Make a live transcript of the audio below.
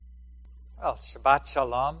Well, Shabbat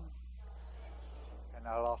Shalom. And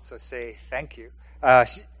I'll also say thank you.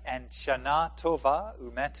 And Shana Tova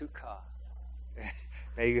Umetuka.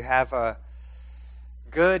 May you have a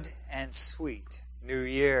good and sweet New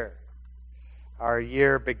Year. Our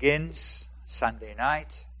year begins Sunday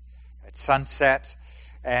night at sunset,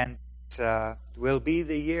 and will be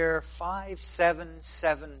the year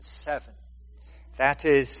 5777. That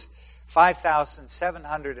is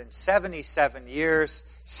 5,777 years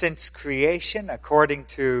since creation, according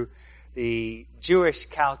to the Jewish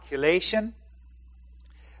calculation.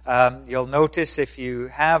 You'll notice if you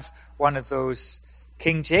have one of those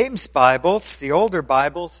King James Bibles, the older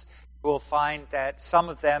Bibles, you will find that some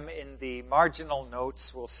of them in the marginal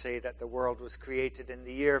notes will say that the world was created in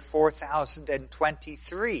the year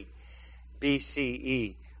 4023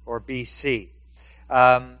 BCE or BC.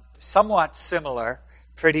 Somewhat similar,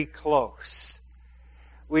 pretty close.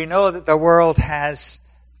 We know that the world has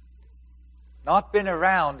not been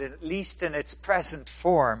around, at least in its present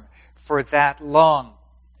form, for that long.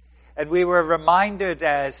 And we were reminded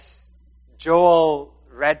as Joel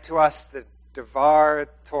read to us the Devar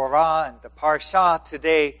Torah and the Parsha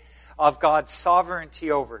today of God's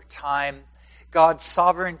sovereignty over time, God's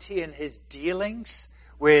sovereignty in His dealings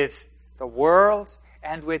with the world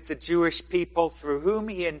and with the Jewish people through whom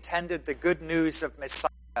He intended the good news of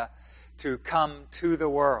Messiah to come to the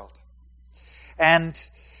world. And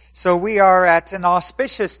so we are at an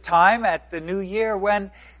auspicious time at the new year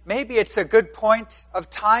when maybe it's a good point of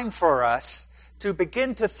time for us to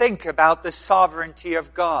begin to think about the sovereignty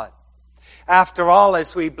of God. After all,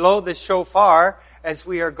 as we blow the shofar, as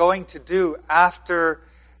we are going to do after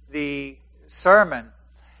the sermon,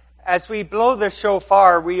 as we blow the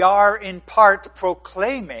shofar, we are in part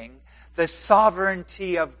proclaiming the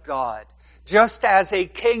sovereignty of God. Just as a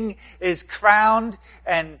king is crowned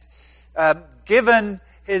and given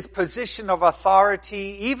his position of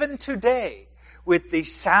authority, even today, with the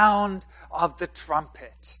sound of the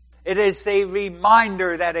trumpet. It is a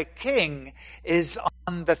reminder that a king is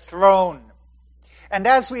on the throne. And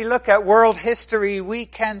as we look at world history, we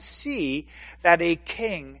can see that a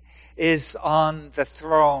king is on the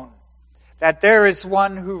throne. That there is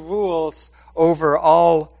one who rules over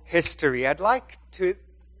all history. I'd like to,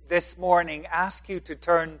 this morning, ask you to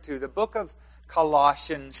turn to the book of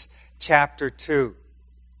Colossians chapter 2.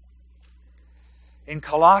 In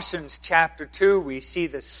Colossians chapter 2, we see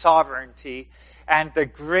the sovereignty and the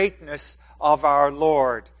greatness of our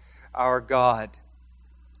Lord, our God.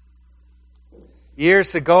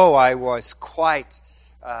 Years ago, I was quite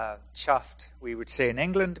chuffed, we would say in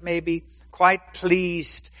England maybe, quite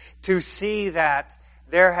pleased to see that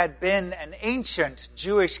there had been an ancient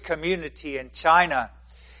Jewish community in China.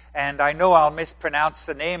 And I know I'll mispronounce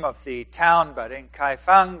the name of the town, but in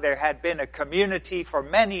Kaifeng there had been a community for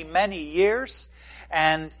many, many years.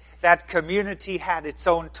 And that community had its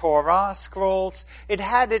own Torah scrolls. It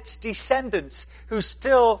had its descendants who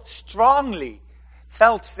still strongly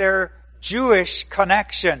felt their Jewish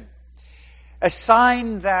connection. A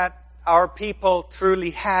sign that our people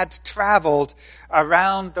truly had traveled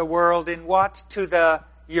around the world in what to the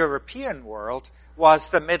European world was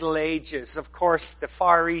the Middle Ages. Of course, the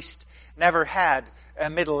Far East never had a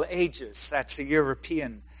Middle Ages. That's a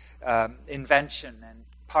European invention and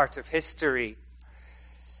part of history.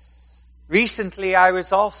 Recently, I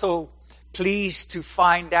was also pleased to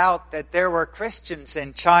find out that there were Christians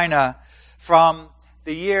in China from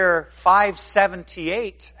the year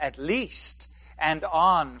 578 at least and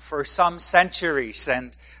on for some centuries.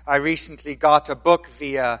 And I recently got a book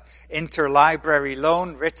via interlibrary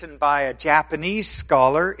loan written by a Japanese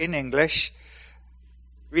scholar in English,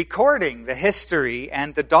 recording the history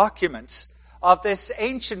and the documents of this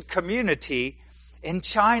ancient community in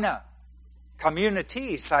China.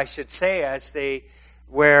 Communities, I should say, as they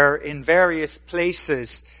were in various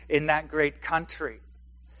places in that great country.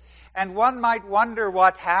 And one might wonder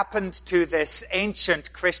what happened to this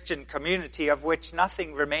ancient Christian community of which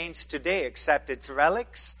nothing remains today except its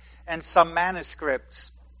relics and some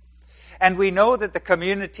manuscripts. And we know that the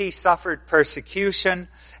community suffered persecution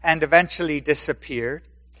and eventually disappeared.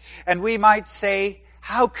 And we might say,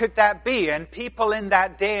 how could that be? And people in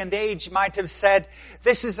that day and age might have said,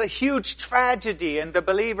 this is a huge tragedy. And the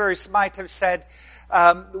believers might have said,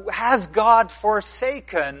 has God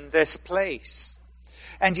forsaken this place?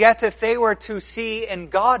 And yet if they were to see in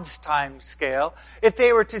God's time scale, if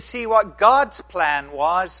they were to see what God's plan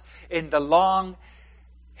was in the long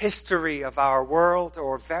history of our world,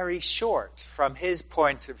 or very short from His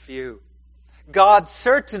point of view, God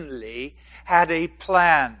certainly had a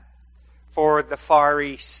plan for the Far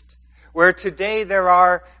East, where today there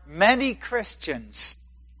are many Christians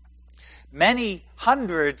many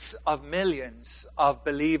hundreds of millions of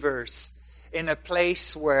believers in a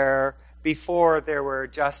place where before there were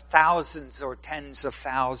just thousands or tens of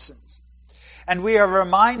thousands. And we are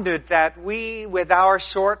reminded that we, with our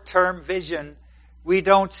short-term vision, we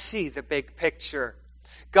don't see the big picture.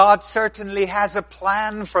 God certainly has a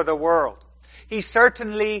plan for the world. He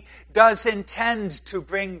certainly does intend to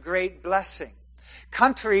bring great blessing.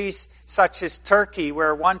 Countries such as Turkey,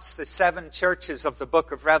 where once the 7 churches of the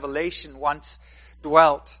book of Revelation once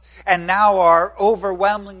dwelt, and now are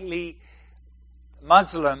overwhelmingly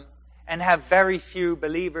Muslim and have very few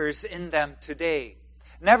believers in them today,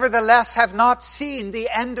 nevertheless have not seen the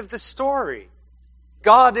end of the story.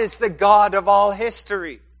 God is the God of all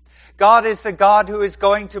history. God is the God who is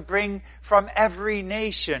going to bring from every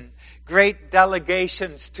nation great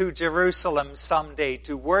delegations to Jerusalem someday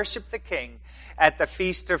to worship the King at the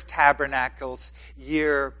Feast of Tabernacles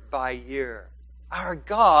year by year. Our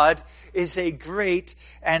God is a great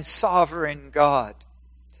and sovereign God.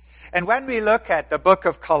 And when we look at the book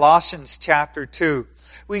of Colossians chapter 2,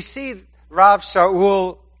 we see Rav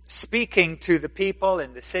Shaul speaking to the people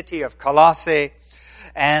in the city of Colossae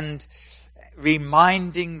and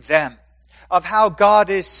reminding them of how God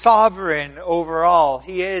is sovereign over all.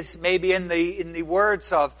 He is, maybe in the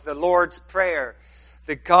words of the Lord's Prayer,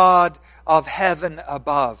 the God of heaven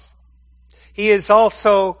above. He is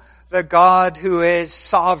also the God who is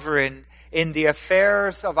sovereign in the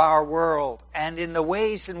affairs of our world and in the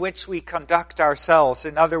ways in which we conduct ourselves.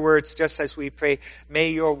 In other words, just as we pray, may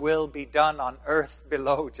your will be done on earth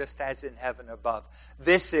below, just as in heaven above.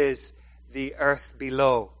 This is the earth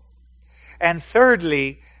below. And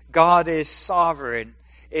thirdly, God is sovereign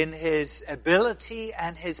in His ability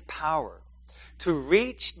and His power to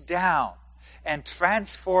reach down and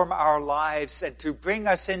transform our lives and to bring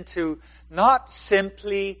us into not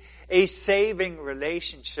simply a saving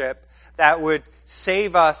relationship that would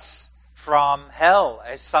save us from hell,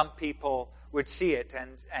 as some people would see it.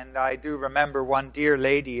 And I do remember one dear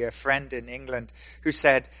lady, a friend in England, who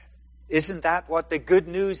said, isn't that what the good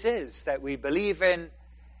news is? That we believe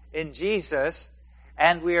in Jesus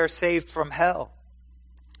and we are saved from hell.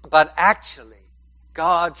 But actually,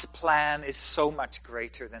 God's plan is so much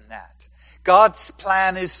greater than that. God's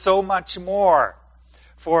plan is so much more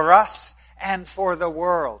for us and for the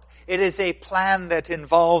world. It is a plan that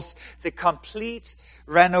involves the complete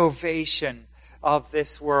renovation of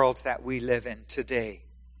this world that we live in today.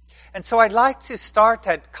 And so I'd like to start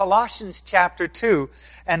at Colossians chapter 2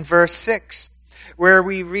 and verse 6, where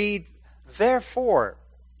we read, therefore,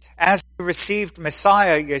 as you received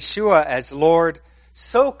Messiah Yeshua as Lord,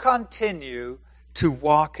 so continue to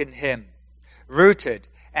walk in Him, rooted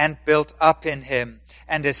and built up in Him,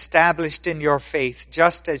 and established in your faith,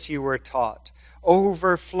 just as you were taught,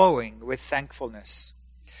 overflowing with thankfulness.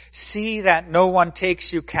 See that no one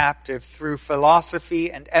takes you captive through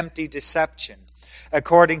philosophy and empty deception,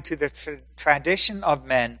 according to the tradition of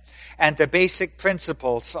men and the basic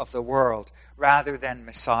principles of the world, rather than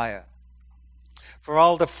Messiah. For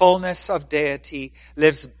all the fullness of deity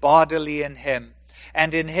lives bodily in Him,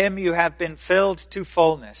 and in Him you have been filled to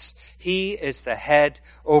fullness. He is the head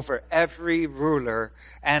over every ruler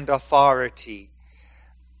and authority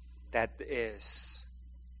that is.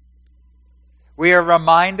 We are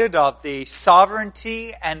reminded of the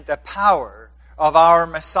sovereignty and the power of our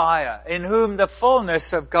Messiah, in whom the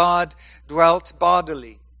fullness of God dwelt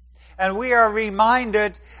bodily. And we are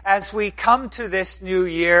reminded as we come to this new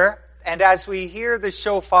year and as we hear the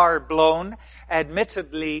shofar blown,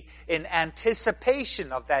 admittedly in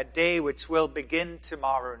anticipation of that day which will begin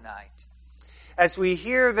tomorrow night. As we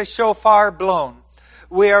hear the shofar blown,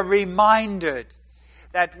 we are reminded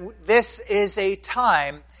that this is a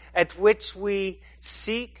time at which we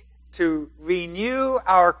seek to renew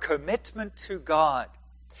our commitment to God.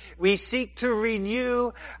 We seek to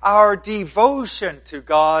renew our devotion to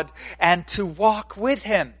God and to walk with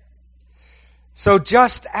Him. So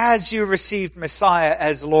just as you received Messiah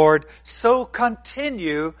as Lord, so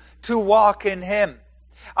continue to walk in Him.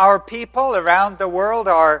 Our people around the world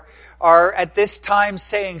are at this time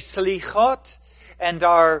saying slichot and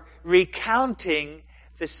are recounting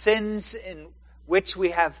the sins in which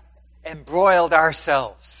we have embroiled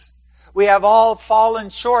ourselves. We have all fallen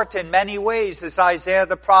short in many ways, as Isaiah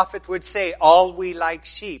the prophet would say, all we like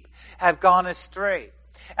sheep have gone astray.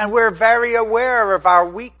 And we're very aware of our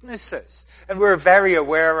weaknesses, and we're very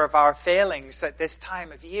aware of our failings at this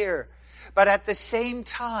time of year. But at the same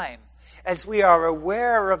time, as we are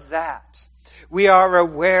aware of that, we are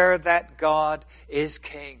aware that God is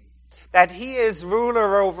King, that He is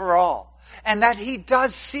ruler over all, and that He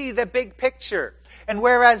does see the big picture, And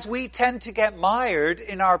whereas we tend to get mired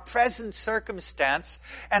in our present circumstance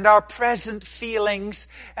and our present feelings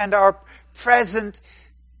and our present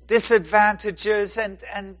disadvantages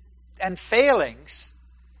and failings,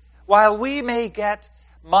 while we may get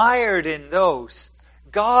mired in those,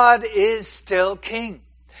 God is still king.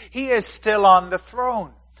 He is still on the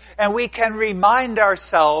throne. And we can remind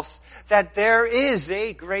ourselves that there is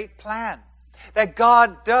a great plan, that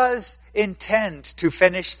God does intend to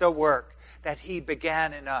finish the work that He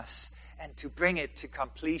began in us and to bring it to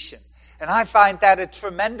completion. And I find that a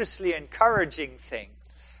tremendously encouraging thing.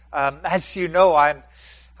 As you know,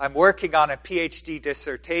 I'm working on a PhD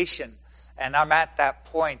dissertation, and I'm at that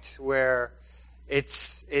point where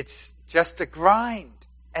it's just a grind.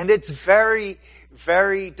 And it's very,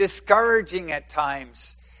 very discouraging at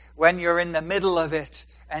times when you're in the middle of it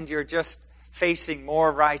and you're just facing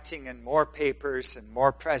more writing and more papers and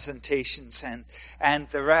more presentations and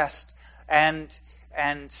the rest, and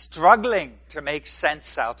struggling to make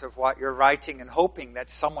sense out of what you're writing and hoping that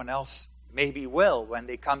someone else maybe will when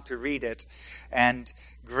they come to read it and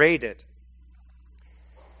grade it.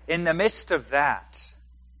 In the midst of that,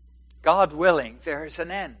 God willing, there is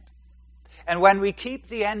an end. And when we keep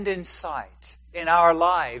the end in sight in our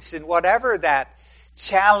lives, in whatever that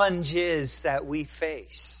challenge is that we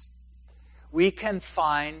face, we can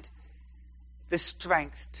find the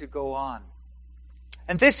strength to go on.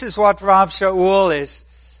 And this is what Rav Shaul is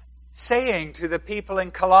saying to the people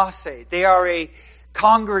in Colossae. They are a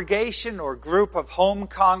congregation or group of home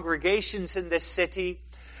congregations in this city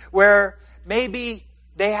where maybe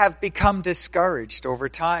they have become discouraged over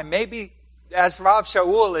time. Maybe, as Rav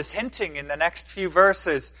Shaul is hinting in the next few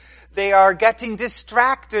verses, they are getting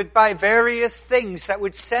distracted by various things that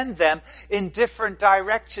would send them in different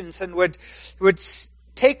directions and would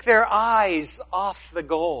take their eyes off the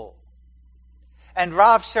goal. And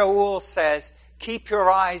Rav Shaul says, keep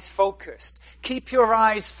your eyes focused. Keep your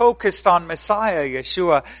eyes focused on Messiah,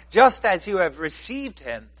 Yeshua. Just as you have received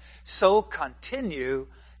Him, so continue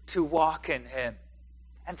to walk in Him.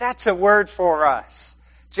 And that's a word for us.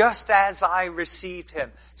 Just as I received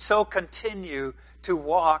Him, so continue to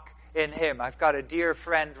walk in Him. I've got a dear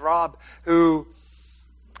friend, Rob, who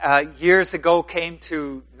years ago came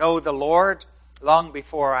to know the Lord long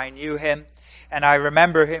before I knew him. And I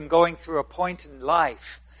remember him going through a point in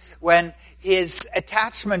life when his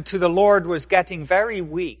attachment to the Lord was getting very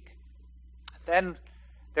weak. Then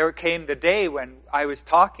there came the day when I was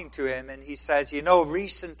talking to him and he says,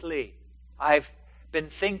 recently I've been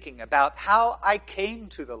thinking about how I came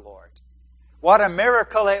to the Lord. What a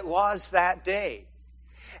miracle it was that day.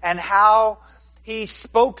 And how He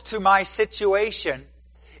spoke to my situation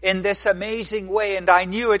in this amazing way. And I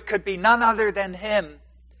knew it could be none other than Him.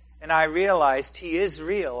 And I realized He is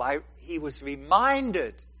real. He was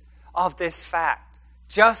reminded of this fact.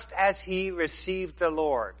 Just as he received the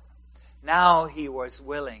Lord, now he was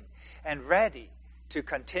willing and ready to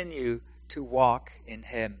continue to walk in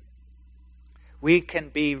Him. We can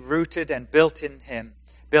be rooted and built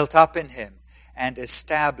up in Him, and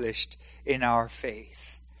established in our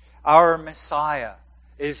faith. Our Messiah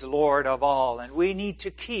is Lord of all, and we need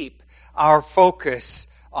to keep our focus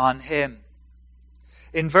on Him.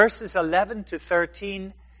 In verses 11 to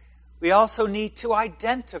 13, we also need to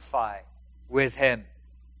identify with Him.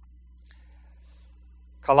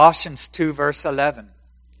 Colossians 2, verse 11.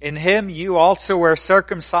 In Him you also were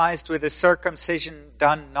circumcised with a circumcision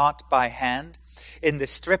done not by hand, in the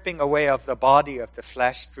stripping away of the body of the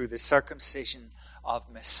flesh through the circumcision of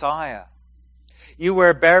Messiah. You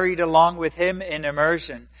were buried along with Him in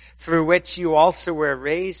immersion, through which you also were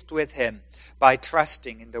raised with Him by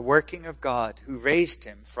trusting in the working of God who raised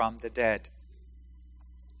Him from the dead.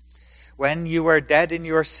 When you were dead in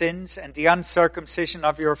your sins and the uncircumcision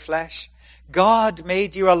of your flesh, God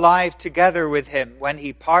made you alive together with Him when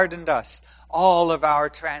He pardoned us all of our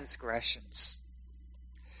transgressions.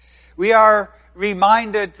 We are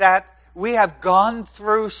reminded that we have gone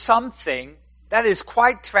through something that is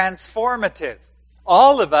quite transformative.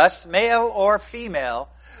 All of us, male or female,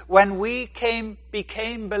 when we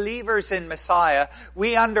became believers in Messiah,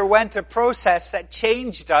 we underwent a process that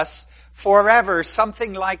changed us forever.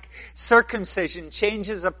 Something like circumcision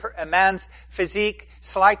changes a man's physique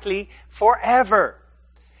slightly forever.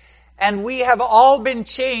 And we have all been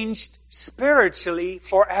changed spiritually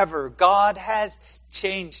forever. God has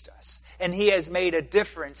changed us, and He has made a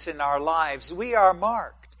difference in our lives. We are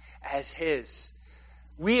marked as His.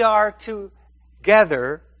 We are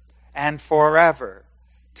together and forever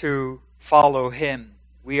to follow Him.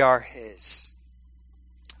 We are His.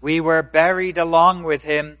 We were buried along with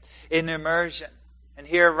Him in immersion. And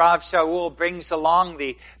here Rav Shaul brings along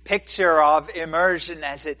the picture of immersion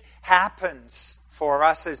as it happens for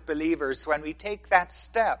us as believers when we take that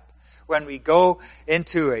step, when we go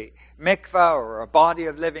into a mikvah or a body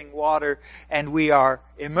of living water and we are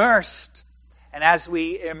immersed. And as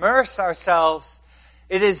we immerse ourselves,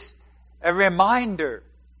 it is a reminder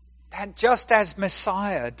that just as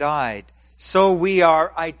Messiah died, so we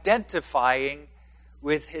are identifying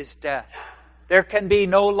with his death. There can be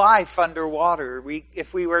no life underwater.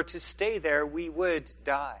 If we were to stay there, we would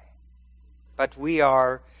die. But we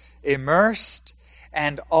are immersed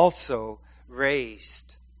and also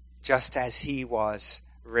raised, just as he was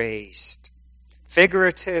raised.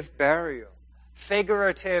 Figurative burial,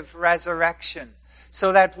 figurative resurrection,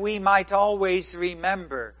 so that we might always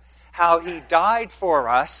remember how he died for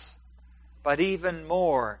us, but even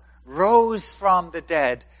more, rose from the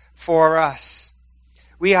dead for us.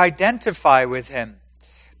 We identify with him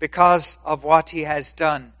because of what he has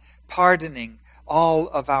done, pardoning all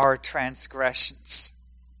of our transgressions.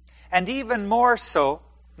 And even more so,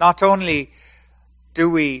 not only do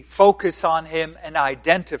we focus on him and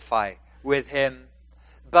identify with him,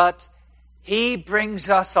 but he brings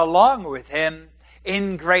us along with him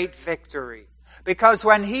in great victory. Because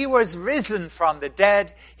when he was risen from the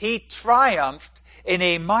dead, he triumphed in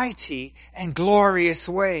a mighty and glorious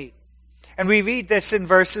way. And we read this in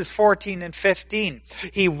verses 14 and 15.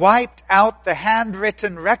 He wiped out the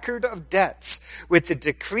handwritten record of debts with the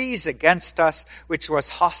decrees against us, which was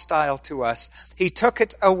hostile to us. He took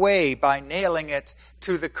it away by nailing it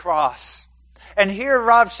to the cross. And here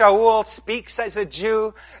Rav Shaul speaks as a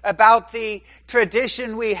Jew about the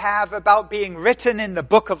tradition we have about being written in the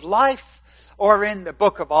book of life, or in the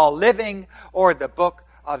book of all living, or the book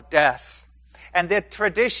of death. And the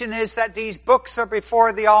tradition is that these books are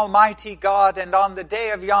before the Almighty God, and on the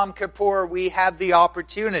day of Yom Kippur we have the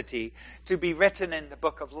opportunity to be written in the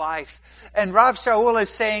book of life. And Rav Shaul is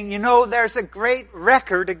saying, there's a great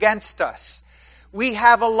record against us. We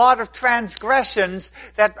have a lot of transgressions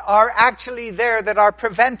that are actually there that are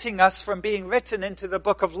preventing us from being written into the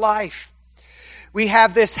book of life. We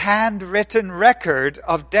have this handwritten record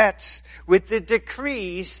of debts with the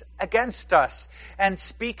decrees against us. And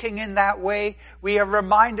speaking in that way, we are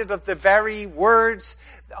reminded of the very words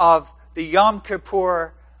of the Yom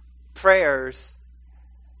Kippur prayers.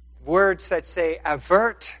 Words that say,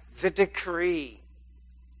 avert the decree.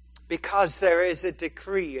 Because there is a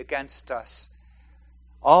decree against us.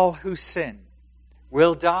 All who sin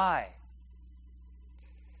will die.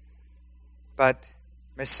 But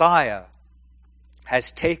Messiah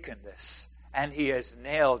has taken this and he has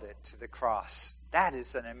nailed it to the cross. That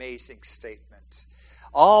is an amazing statement.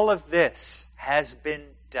 All of this has been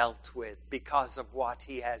dealt with because of what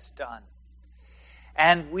he has done.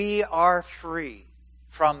 And we are free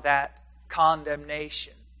from that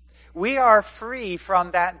condemnation. We are free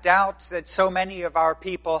from that doubt that so many of our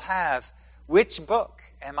people have. Which book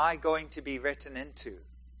am I going to be written into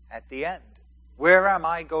at the end? Where am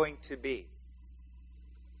I going to be?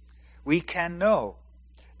 We can know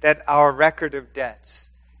that our record of debts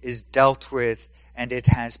is dealt with and it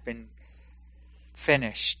has been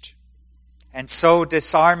finished. And so,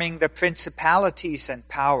 disarming the principalities and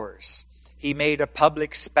powers, he made a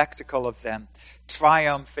public spectacle of them,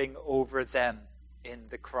 triumphing over them in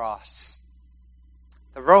the cross.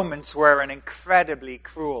 The Romans were an incredibly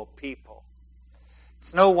cruel people.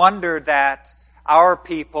 It's no wonder that our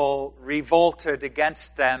people revolted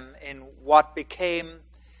against them in what became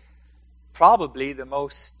probably the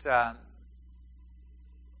most,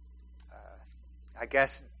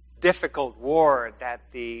 difficult war that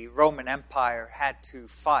the Roman Empire had to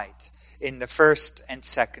fight in the 1st and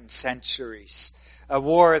 2nd centuries. A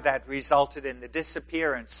war that resulted in the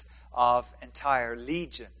disappearance of entire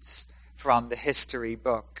legions from the history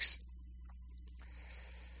books.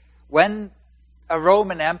 When the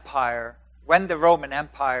Roman Empire and the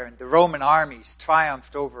Roman armies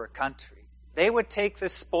triumphed over a country, they would take the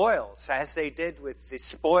spoils, as they did with the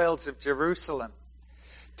spoils of Jerusalem,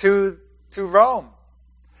 to Rome.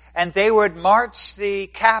 And they would march the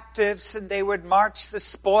captives and they would march the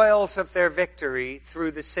spoils of their victory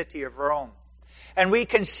through the city of Rome. And we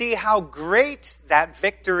can see how great that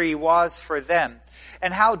victory was for them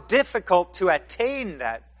and how difficult to attain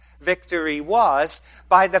that victory was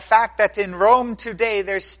by the fact that in Rome today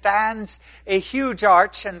there stands a huge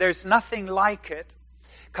arch, and there's nothing like it,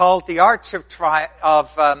 called the Arch of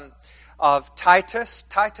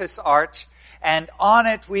Titus Arch, and on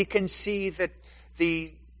it we can see that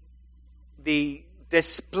the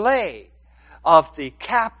display of the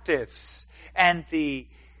captives and the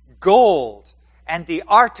gold and the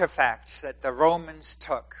artifacts that the Romans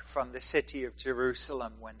took from the city of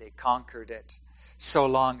Jerusalem when they conquered it so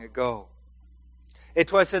long ago.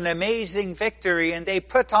 It was an amazing victory, and they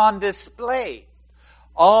put on display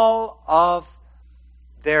all of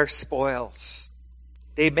their spoils.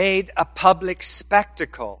 They made a public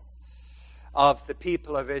spectacle of the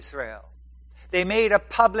people of Israel. They made a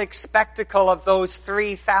public spectacle of those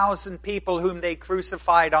 3,000 people whom they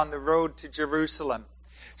crucified on the road to Jerusalem,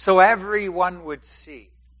 so everyone would see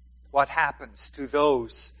what happens to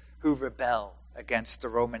those who rebel against the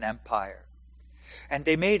Roman Empire. And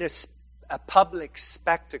they made a public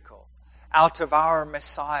spectacle out of our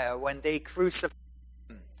Messiah when they crucified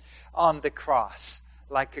him on the cross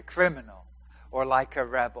like a criminal or like a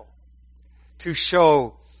rebel, to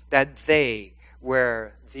show that they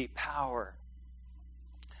were the power.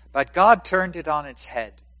 But God turned it on its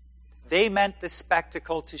head. They meant the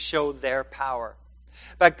spectacle to show their power.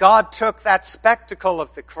 But God took that spectacle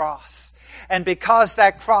of the cross, and because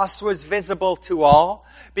that cross was visible to all,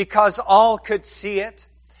 because all could see it,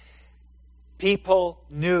 people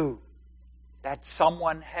knew that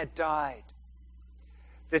someone had died.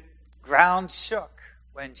 The ground shook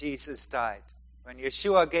when Jesus died. When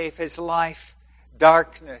Yeshua gave his life,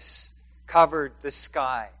 darkness covered the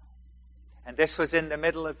sky. And this was in the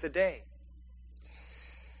middle of the day.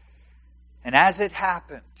 And as it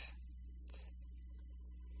happened,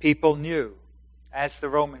 people knew, as the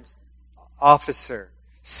Roman officer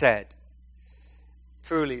said,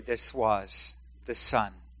 truly this was the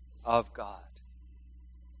Son of God.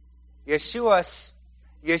 Yeshua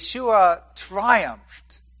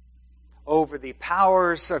triumphed over the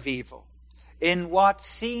powers of evil in what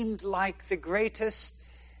seemed like the greatest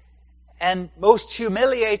and most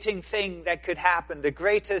humiliating thing that could happen, the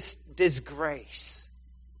greatest disgrace.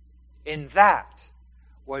 In that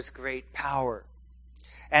was great power.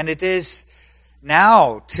 And it is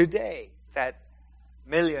now, today, that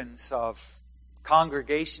millions of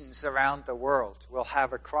congregations around the world will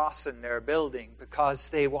have a cross in their building because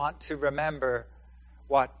they want to remember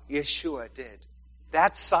what Yeshua did.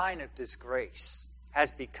 That sign of disgrace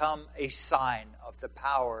has become a sign of the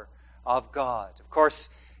power of God. Of course,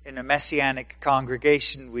 in a Messianic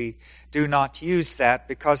congregation, we do not use that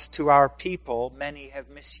because to our people, many have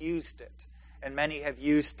misused it. And many have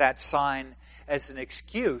used that sign as an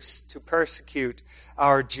excuse to persecute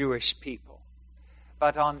our Jewish people.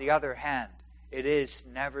 But on the other hand, it is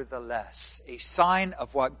nevertheless a sign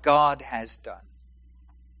of what God has done.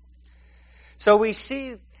 So we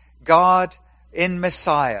see God in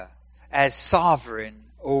Messiah as sovereign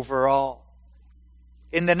over all.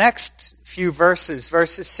 In the next few verses,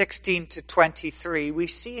 verses 16 to 23, we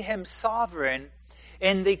see him sovereign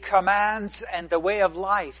in the commands and the way of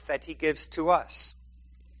life that he gives to us.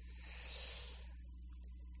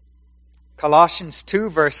 Colossians 2,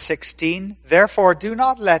 verse 16, therefore do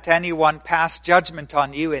not let anyone pass judgment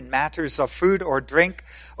on you in matters of food or drink,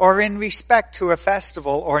 or in respect to a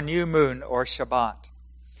festival or new moon or Shabbat.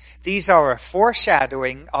 These are a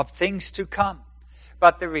foreshadowing of things to come,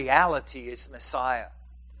 but the reality is Messiah.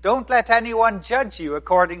 Don't let anyone judge you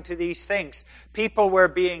according to these things. People were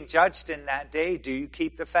being judged in that day. Do you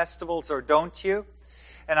keep the festivals or don't you?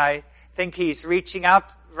 And I think he's reaching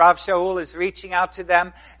out, Rav Shaul is reaching out to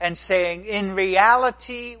them and saying, in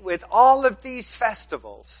reality, with all of these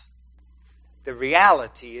festivals, the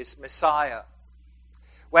reality is Messiah.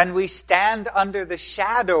 When we stand under the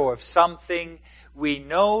shadow of something, we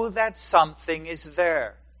know that something is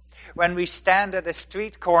there. When we stand at a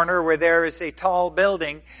street corner where there is a tall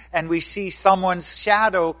building and we see someone's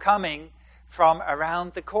shadow coming from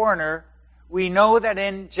around the corner, we know that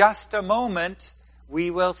in just a moment we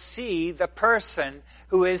will see the person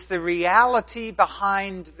who is the reality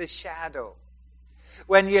behind the shadow.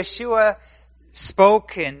 When Yeshua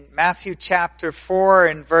spoke in Matthew chapter 4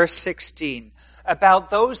 and verse 16 about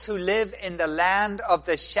those who live in the land of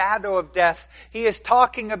the shadow of death, he is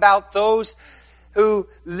talking about those who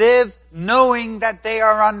live knowing that they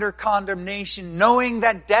are under condemnation, knowing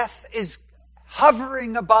that death is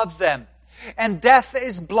hovering above them, and death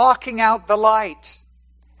is blocking out the light.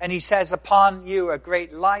 And he says, upon you a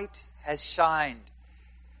great light has shined.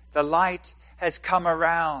 The light has come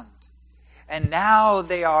around, and now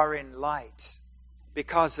they are in light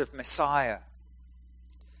because of Messiah.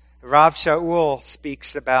 Rav Shaul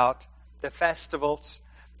speaks about the festivals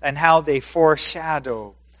and how they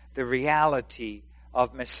foreshadow the reality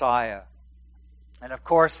of Messiah. And of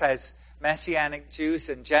course, as Messianic Jews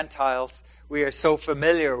and Gentiles, we are so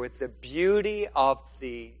familiar with the beauty of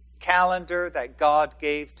the calendar that God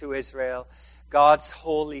gave to Israel, God's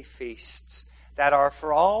holy feasts that are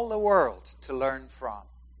for all the world to learn from.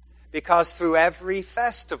 because through every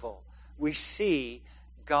festival we see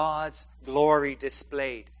God's glory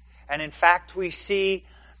displayed. And in fact, we see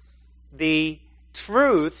the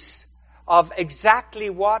truths of exactly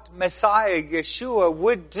what Messiah Yeshua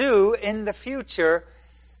would do in the future,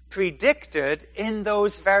 predicted in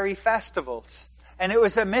those very festivals. And it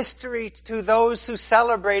was a mystery to those who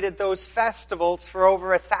celebrated those festivals for over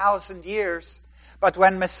 1,000 years. But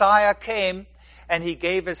when Messiah came and he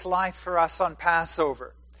gave his life for us on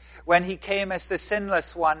Passover, when he came as the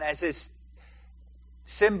sinless one, as is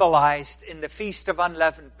symbolized in the Feast of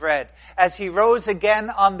Unleavened Bread, as he rose again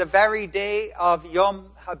on the very day of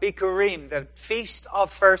Yom HaBikurim, the Feast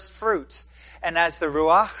of First Fruits, and as the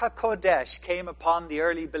Ruach HaKodesh came upon the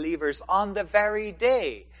early believers on the very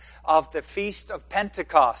day of the Feast of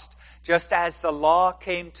Pentecost, just as the law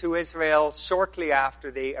came to Israel shortly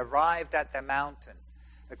after they arrived at the mountain,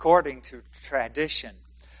 according to tradition,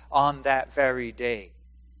 on that very day.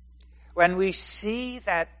 When we see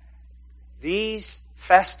that these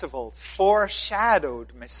festivals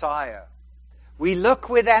foreshadowed Messiah, we look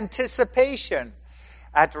with anticipation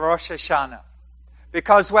at Rosh Hashanah.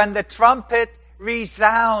 Because when the trumpet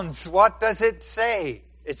resounds, what does it say?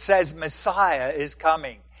 It says Messiah is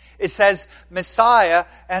coming. It says Messiah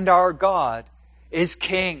and our God is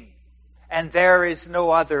King. And there is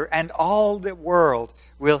no other, and all the world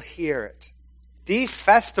will hear it. These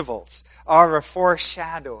festivals are a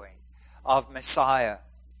foreshadowing of Messiah.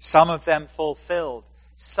 Some of them fulfilled.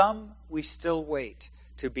 Some we still wait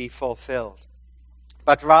to be fulfilled.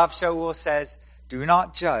 But Rav Shaul says, do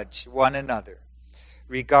not judge one another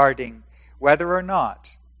regarding whether or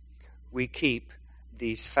not we keep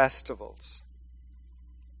these festivals.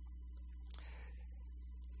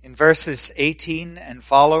 In verses 18 and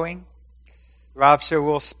following, Rav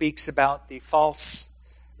Shaul speaks about the false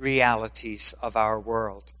realities of our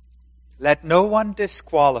world. Let no one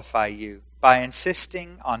disqualify you by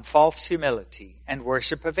insisting on false humility and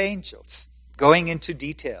worship of angels, going into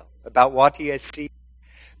detail about what he has seen,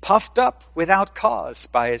 puffed up without cause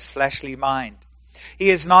by his fleshly mind. He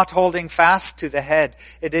is not holding fast to the head.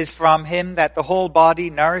 It is from him that the whole body,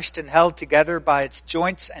 nourished and held together by its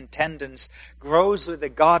joints and tendons, grows with a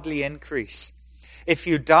godly increase. If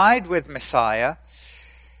you died with Messiah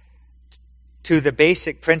to the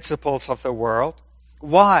basic principles of the world,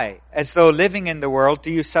 why, as though living in the world,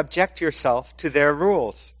 do you subject yourself to their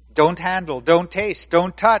rules? Don't handle, don't taste,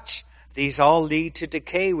 don't touch. These all lead to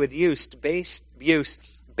decay with use,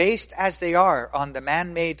 based as they are on the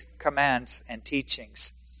man-made commands and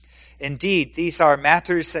teachings. Indeed, these are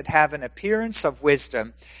matters that have an appearance of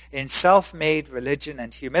wisdom in self-made religion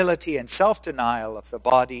and humility and self-denial of the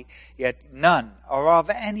body, yet none are of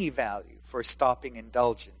any value for stopping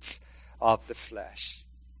indulgence of the flesh.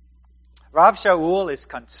 Rav Shaul is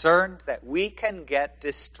concerned that we can get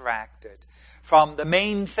distracted from the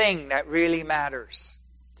main thing that really matters.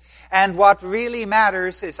 And what really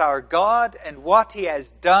matters is our God and what he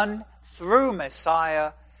has done through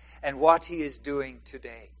Messiah and what he is doing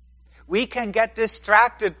today. We can get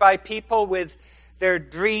distracted by people with their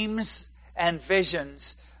dreams and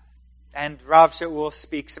visions. And Rav Shaul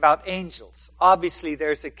speaks about angels. Obviously,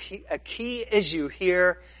 there's a key issue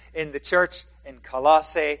here in the church in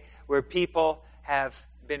Colossae where people have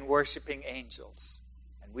been worshiping angels.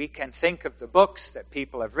 And we can think of the books that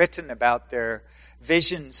people have written about their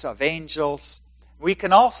visions of angels. We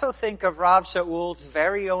can also think of Rav Shaul's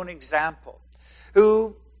very own example,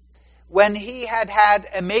 who, when he had had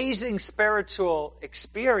amazing spiritual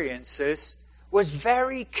experiences, was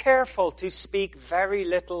very careful to speak very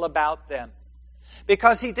little about them.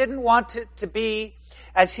 Because he didn't want it to be,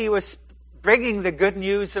 as he was bringing the good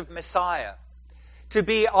news of Messiah, to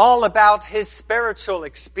be all about his spiritual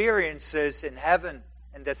experiences in heaven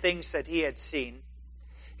and the things that he had seen.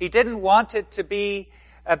 He didn't want it to be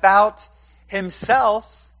about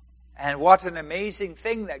himself and what an amazing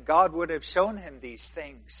thing that God would have shown him these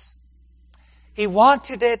things. He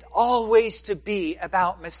wanted it always to be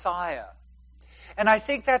about Messiah. And I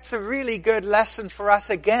think that's a really good lesson for us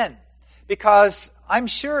again, because I'm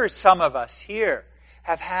sure some of us here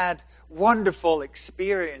have had wonderful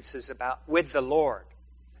experiences with the Lord.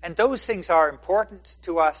 And those things are important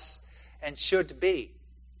to us and should be.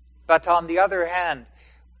 But on the other hand,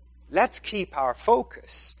 let's keep our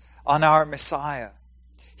focus on our Messiah.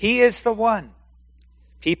 He is the one.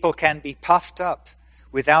 People can be puffed up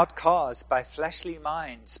without cause by fleshly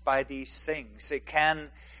minds, by these things. It can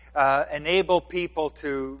enable people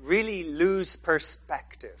to really lose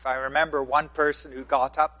perspective. I remember one person who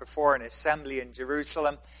got up before an assembly in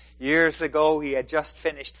Jerusalem years ago. He had just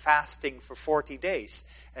finished fasting for 40 days,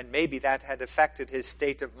 and maybe that had affected his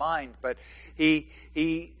state of mind. But he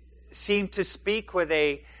seemed to speak with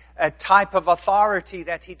a type of authority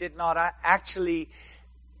that he did not actually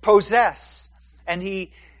possess. And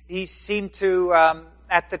he seemed to,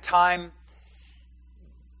 at the time,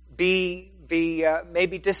 be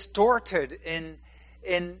maybe distorted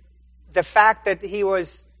in the fact that he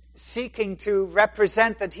was seeking to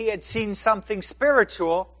represent that he had seen something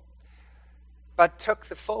spiritual, but took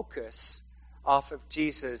the focus off of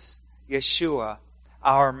Jesus, Yeshua,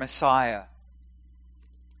 our Messiah.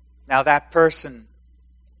 Now that person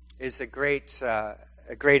is a great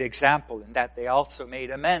example in that they also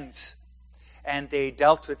made amends. And they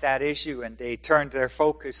dealt with that issue, and they turned their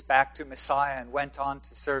focus back to Messiah and went on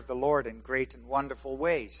to serve the Lord in great and wonderful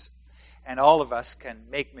ways. And all of us can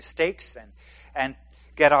make mistakes and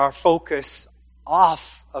get our focus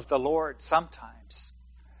off of the Lord sometimes.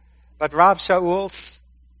 But Rav Shaul's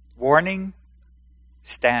warning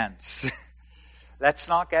stands. Let's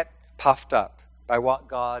not get puffed up by what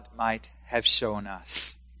God might have shown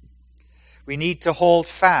us. We need to hold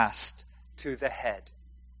fast to the head.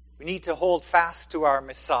 We need to hold fast to our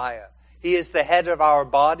Messiah. He is the head of our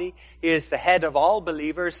body. He is the head of all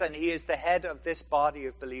believers, and He is the head of this body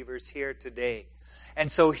of believers here today.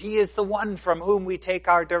 And so He is the one from whom we take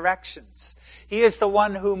our directions. He is the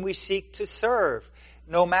one whom we seek to serve,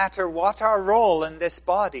 no matter what our role in this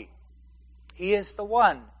body. He is the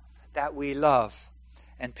one that we love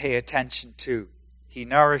and pay attention to. He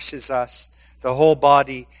nourishes us. The whole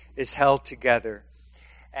body is held together,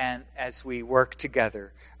 and as we work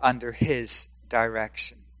together under His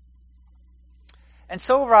direction. And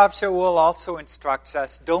so Rav Shaul also instructs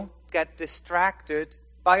us, don't get distracted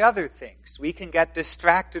by other things. We can get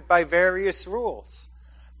distracted by various rules.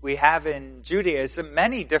 We have in Judaism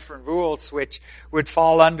many different rules which would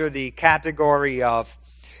fall under the category of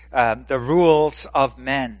the rules of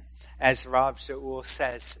men, as Rav Shaul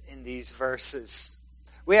says in these verses.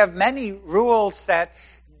 We have many rules that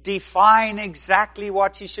define exactly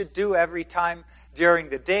what you should do every time during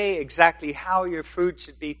the day, exactly how your food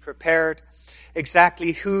should be prepared,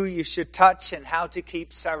 exactly who you should touch, and how to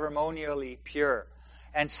keep ceremonially pure.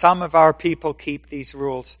 And some of our people keep these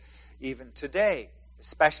rules even today,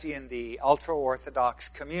 especially in the ultra-Orthodox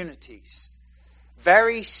communities.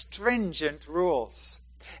 Very stringent rules.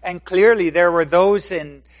 And clearly there were those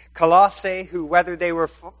in Colossae who, whether they were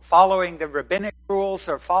following the rabbinic rules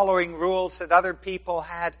or following rules that other people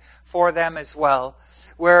had for them as well,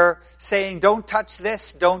 were saying, don't touch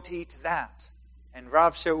this, don't eat that. And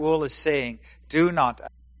Rav Shaul is saying, do not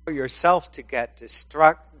allow yourself to get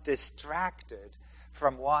distracted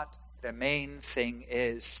from what the main thing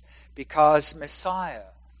is, because Messiah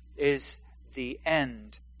is the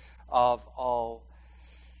end of all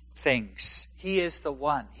things. He is the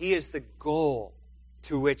one. He is the goal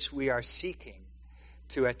to which we are seeking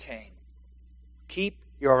to attain. Keep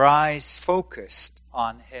your eyes focused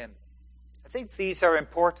on Him. I think these are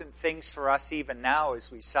important things for us even now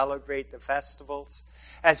as we celebrate the festivals,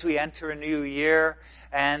 as we enter a new year,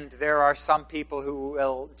 and there are some people who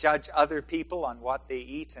will judge other people on what they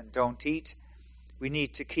eat and don't eat. We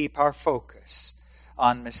need to keep our focus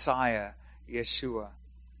on Messiah, Yeshua.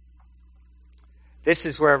 This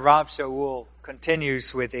is where Rav Shaul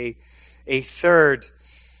continues with a third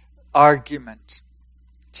argument.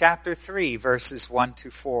 Chapter 3, verses 1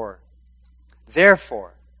 to 4.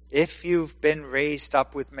 Therefore, if you've been raised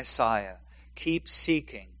up with Messiah, keep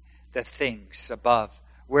seeking the things above,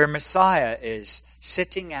 where Messiah is,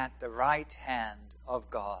 sitting at the right hand of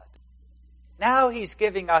God. Now he's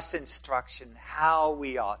giving us instruction how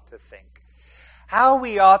we ought to think, how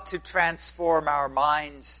we ought to transform our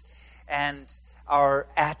minds and our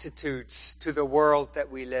attitudes to the world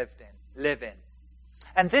that we live in.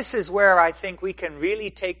 And this is where I think we can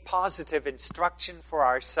really take positive instruction for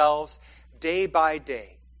ourselves day by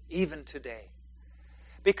day, even today.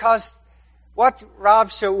 Because what Rav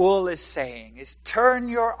Shaul is saying is turn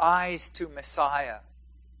your eyes to Messiah,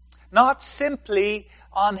 not simply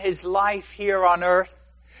on His life here on earth.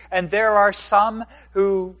 And there are some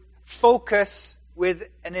who focus with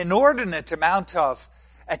an inordinate amount of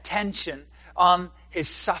attention on His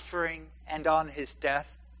suffering and on His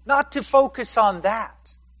death. Not to focus on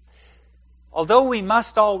that. Although we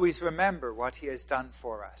must always remember what He has done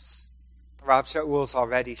for us. Rav Shaul's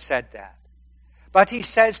already said that. But he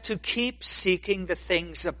says to keep seeking the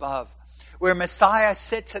things above, where Messiah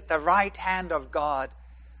sits at the right hand of God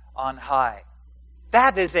on high.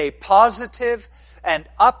 That is a positive and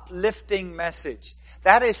uplifting message.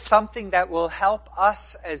 That is something that will help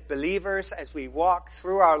us as believers as we walk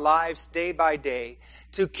through our lives day by day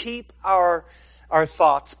to keep our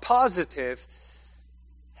thoughts positive,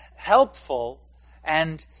 helpful,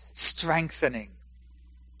 and strengthening.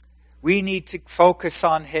 We need to focus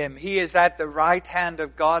on him. He is at the right hand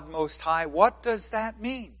of God Most High. What does that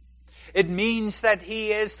mean? It means that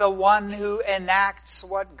he is the one who enacts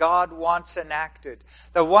what God wants enacted.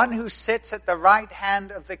 The one who sits at the right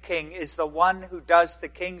hand of the king is the one who does the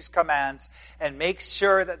king's commands and makes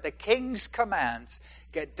sure that the king's commands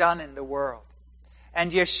get done in the world.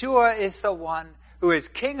 And Yeshua is the one who is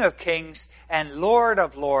King of kings and Lord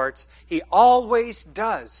of lords. He always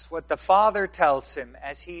does what the Father tells him,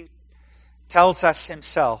 as he tells us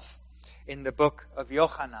himself in the book of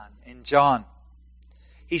Yochanan, in John.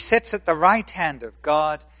 He sits at the right hand of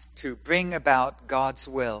God to bring about God's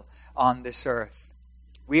will on this earth.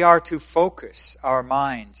 We are to focus our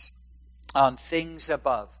minds on things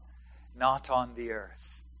above, not on the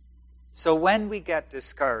earth. So when we get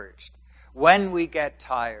discouraged, when we get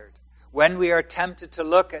tired, when we are tempted to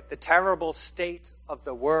look at the terrible state of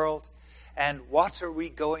the world and what are we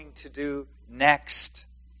going to do next,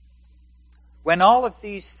 when all of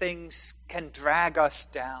these things can drag us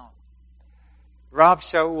down, Rav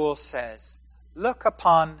Shaul says, look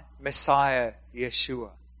upon Messiah Yeshua.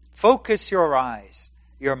 Focus your eyes,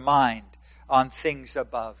 your mind on things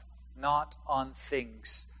above, not on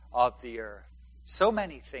things of the earth. So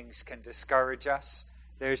many things can discourage us.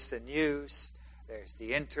 There's the news, there's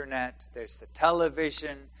the internet, there's the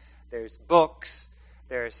television, there's books,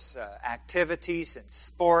 there's activities and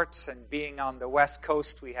sports, and being on the West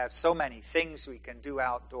Coast, we have so many things we can do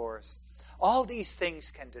outdoors. All these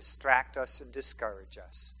things can distract us and discourage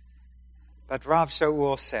us. But Rav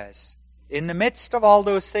Shaul says, in the midst of all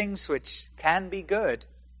those things which can be good,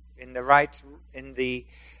 in the right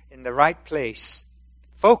place,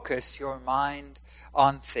 focus your mind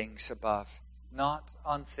on things above, not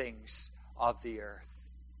on things of the earth.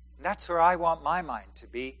 And that's where I want my mind to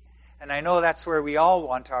be. And I know that's where we all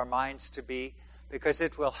want our minds to be, because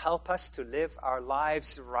it will help us to live our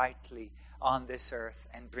lives rightly on this earth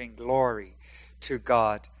and bring glory to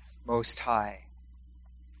God Most High.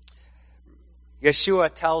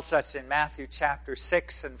 Yeshua tells us in Matthew chapter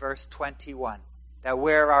 6 and verse 21 that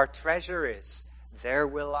where our treasure is, there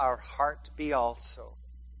will our heart be also.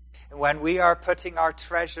 And when we are putting our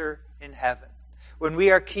treasure in heaven, when we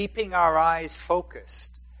are keeping our eyes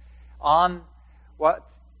focused on what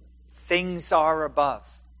things are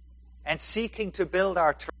above and seeking to build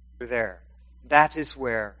our treasure there, that is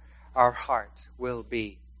where our heart will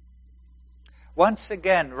be. Once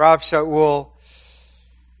again, Rav Shaul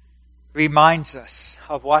reminds us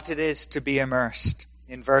of what it is to be immersed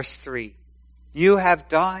in verse 3. You have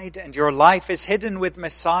died and your life is hidden with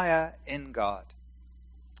Messiah in God.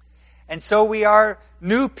 And so we are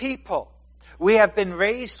new people. We have been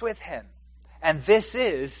raised with him. And this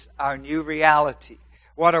is our new reality.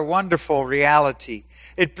 What a wonderful reality.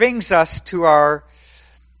 It brings us to our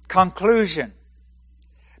conclusion.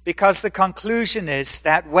 Because the conclusion is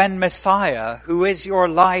that when Messiah, who is your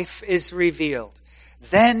life, is revealed,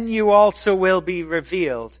 then you also will be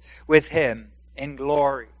revealed with him in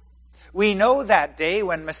glory. We know that day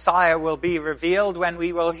when Messiah will be revealed, when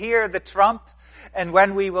we will hear the trump, and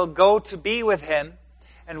when we will go to be with him,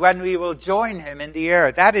 and when we will join him in the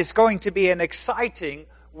air. That is going to be an exciting,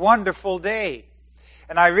 wonderful day.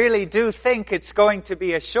 And I really do think it's going to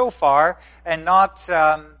be a shofar and not,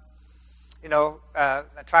 I'm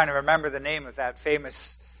trying to remember the name of that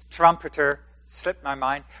famous trumpeter, slipped my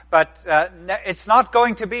mind. But it's not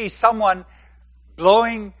going to be someone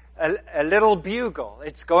blowing a little bugle.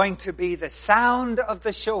 It's going to be the sound of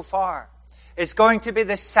the shofar. It's going to be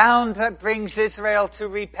the sound that brings Israel to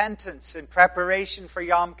repentance in preparation for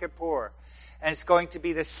Yom Kippur. And it's going to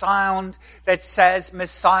be the sound that says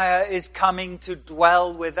Messiah is coming to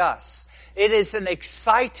dwell with us. It is an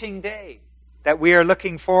exciting day that we are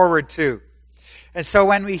looking forward to. And so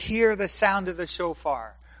when we hear the sound of the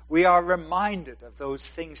shofar, we are reminded of those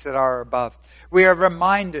things that are above. We are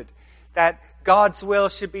reminded that God's will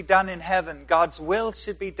should be done in heaven. God's will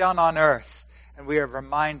should be done on earth. And we are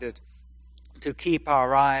reminded to keep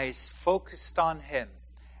our eyes focused on him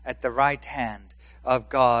at the right hand of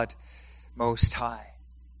God Most High.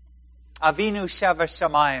 Avinu Sheva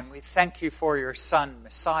Shamayim, we thank you for your Son,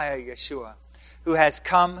 Messiah Yeshua, who has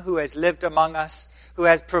come, who has lived among us, who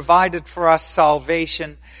has provided for us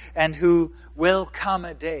salvation, and who will come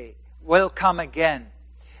again,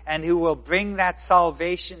 and who will bring that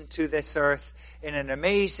salvation to this earth in an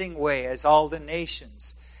amazing way as all the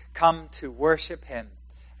nations come to worship him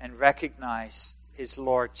and recognize his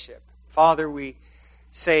lordship. Father, we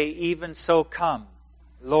say, even so come,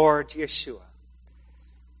 Lord Yeshua.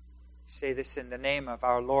 Say this in the name of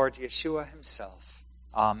our Lord Yeshua himself.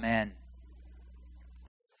 Amen.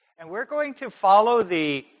 And we're going to follow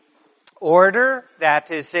the order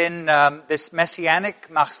that is in this messianic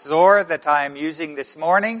machzor that I am using this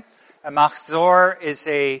morning. A machzor is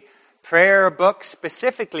a prayer book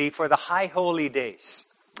specifically for the High Holy Days.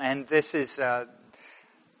 And this is the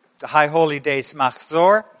High Holy Days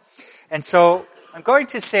machzor. And so I'm going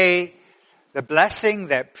to say the blessing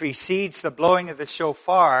that precedes the blowing of the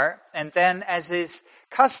shofar. And then, as is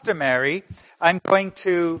customary, I'm going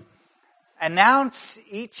to announce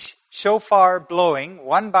each shofar blowing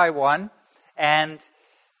one by one, and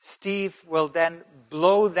Steve will then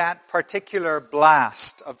blow that particular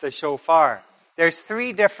blast of the shofar. There's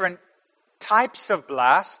 3 different types of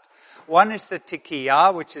blast. One is the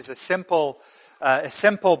tikiyah, which is a simple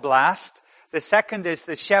blast. The second is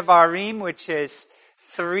the shevarim, which is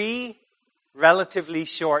 3 relatively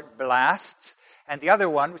short blasts. And the other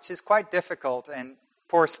one, which is quite difficult, and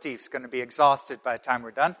poor Steve's going to be exhausted by the time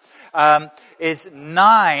we're done, is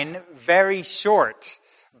 9 very short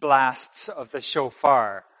blasts of the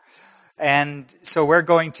shofar. And so we're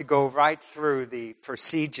going to go right through the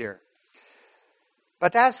procedure.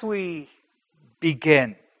 But as we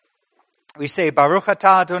begin, we say, Baruch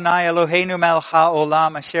atah Adonai Eloheinu melech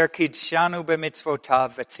haolam asher kidshanu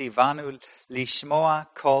b'mitzvotav v'tzivanu lishmoa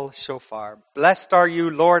kol shofar. Blessed are you,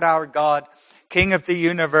 Lord our God, King of the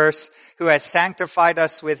universe, who has sanctified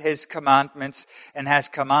us with his commandments and has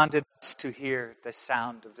commanded us to hear the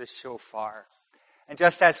sound of the shofar. And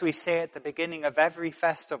just as we say at the beginning of every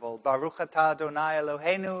festival, Baruch atah Adonai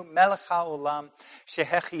Eloheinu melech haolam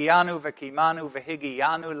shehechiyanu v'kimanu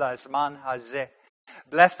v'higiyanu lazman hazeh.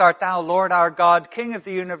 Blessed art thou, Lord our God, King of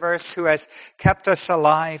the universe, who has kept us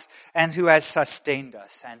alive and who has sustained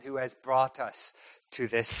us and who has brought us to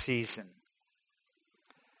this season.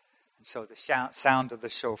 And so the sound of the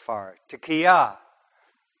shofar. Tikiyah.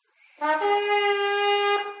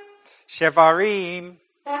 Shevarim.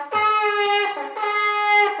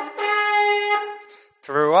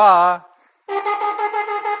 Teruah.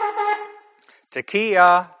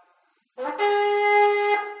 Tikiyah.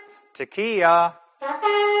 Tikiyah.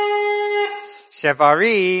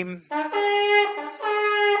 Shevarim,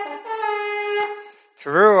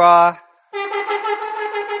 Teruah,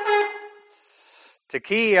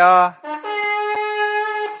 Tikiyah,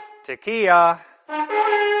 Tikiyah,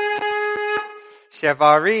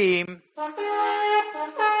 Shevarim,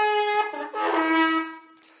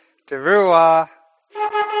 Teruah,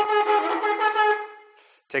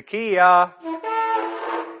 Tikiyah.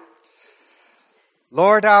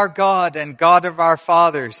 Lord our God and God of our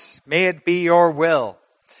fathers, may it be your will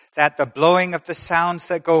that the blowing of the sounds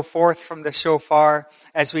that go forth from the shofar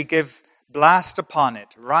as we give blast upon it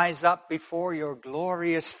rise up before your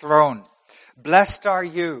glorious throne. Blessed are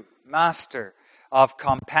you, Master of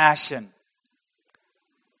compassion.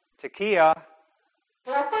 Tikiyah.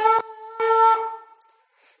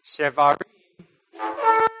 Shevarim.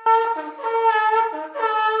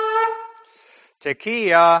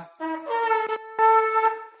 Tikiyah.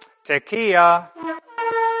 Tikiyah,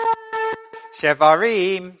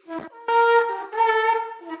 Shevarim,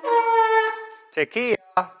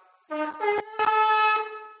 Tikiyah,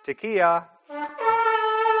 Tikiyah,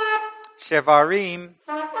 Shevarim,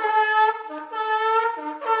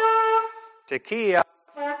 Tikiyah.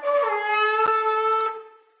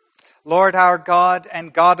 Lord our God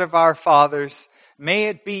and God of our fathers, may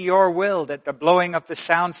it be your will that the blowing of the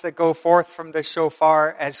sounds that go forth from the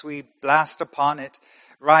shofar as we blast upon it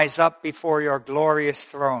rise up before your glorious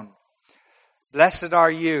throne. Blessed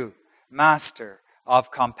are you, Master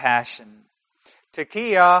of compassion.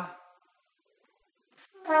 Tikiyah.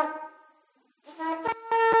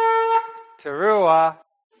 Teruah.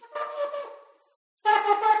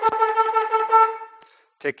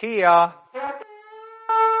 Tikiyah.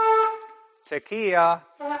 Tikiyah.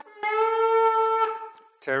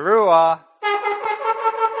 Teruah.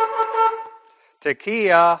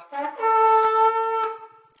 Tikiyah.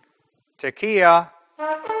 Tikiyah,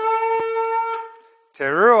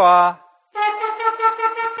 Teruah,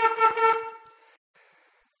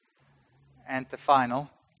 and the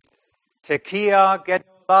final, Tikiyah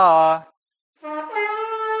Gedolah.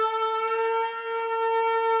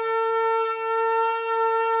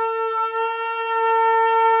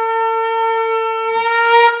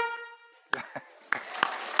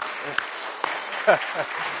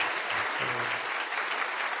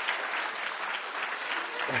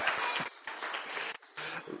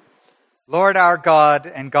 Lord our God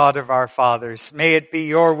and God of our fathers, may it be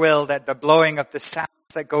your will that the blowing of the sounds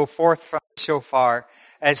that go forth from the shofar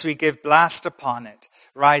as we give blast upon it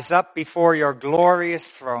rise up before your glorious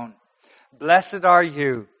throne. Blessed are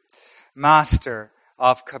you, Master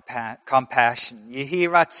of compassion. Yehi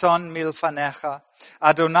ratzon milfanecha,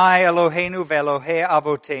 Adonai Eloheinu ve'Elohei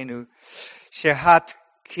avotenu, shehat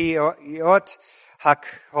kiyot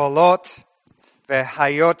hakholot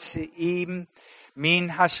ve'hayot im min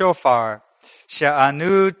hashofar,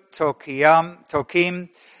 she'anu tokim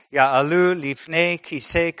ya'alu lifnei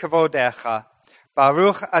kisei kavodecha,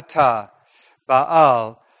 Baruch atah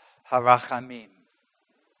Ba'al harachamim.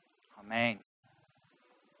 Amen.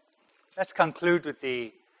 Let's conclude with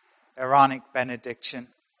the Aaronic benediction.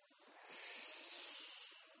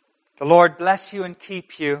 The Lord bless you and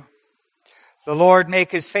keep you. The Lord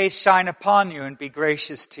make his face shine upon you and be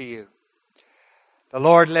gracious to you. The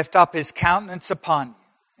Lord lift up his countenance upon you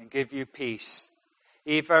and give you peace.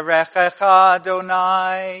 Yivarechecha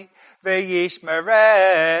Adonai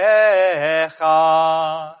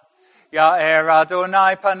ve'yishmerecha. Ya'er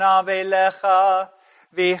Adonai panav elecha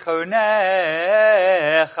v'chunecha.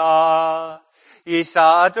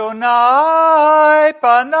 Yisa Adonai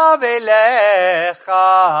panav elecha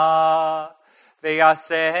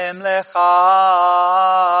ve'yasem lecha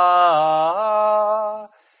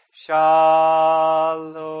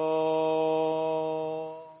shalom.